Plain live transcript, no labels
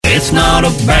It's not a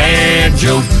bad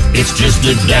joke, it's just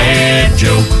a dad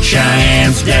joke.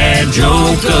 Cheyenne's dad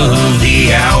joke of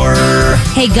the hour.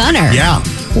 Hey, Gunner. Yeah.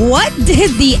 What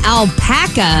did the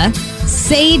alpaca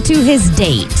say to his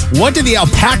date? What did the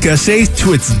alpaca say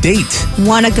to its date?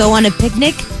 Want to go on a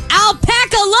picnic?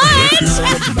 Alpaca lunch! It's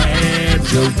not a bad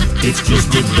joke, it's just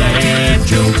a dad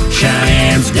joke.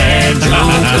 Cheyenne's dad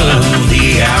joke of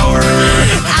the hour.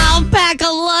 Alpaca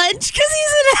lunch, because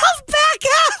he's an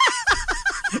alpaca.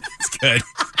 It's good.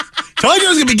 Told you it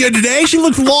was going to be good today. She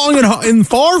looked long and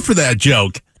far for that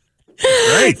joke.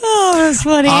 Great. Oh, that's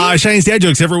funny. Cheyenne's Dad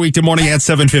Jokes every weekday morning at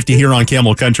 7:50 here on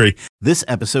Camel Country. This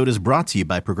episode is brought to you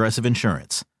by Progressive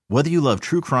Insurance. Whether you love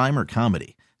true crime or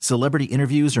comedy, celebrity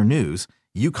interviews or news,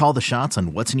 you call the shots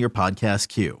on what's in your podcast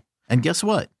queue. And guess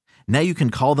what? Now you can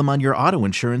call them on your auto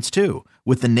insurance too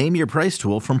with the Name Your Price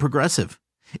tool from Progressive.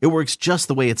 It works just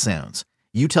the way it sounds.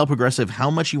 You tell Progressive how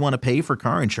much you want to pay for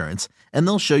car insurance, and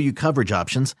they'll show you coverage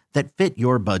options that fit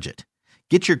your budget.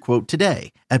 Get your quote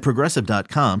today at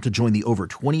Progressive.com to join the over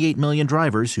 28 million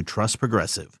drivers who trust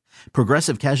Progressive.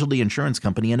 Progressive Casualty Insurance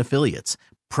Company and Affiliates.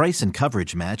 Price and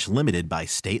coverage match limited by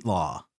state law.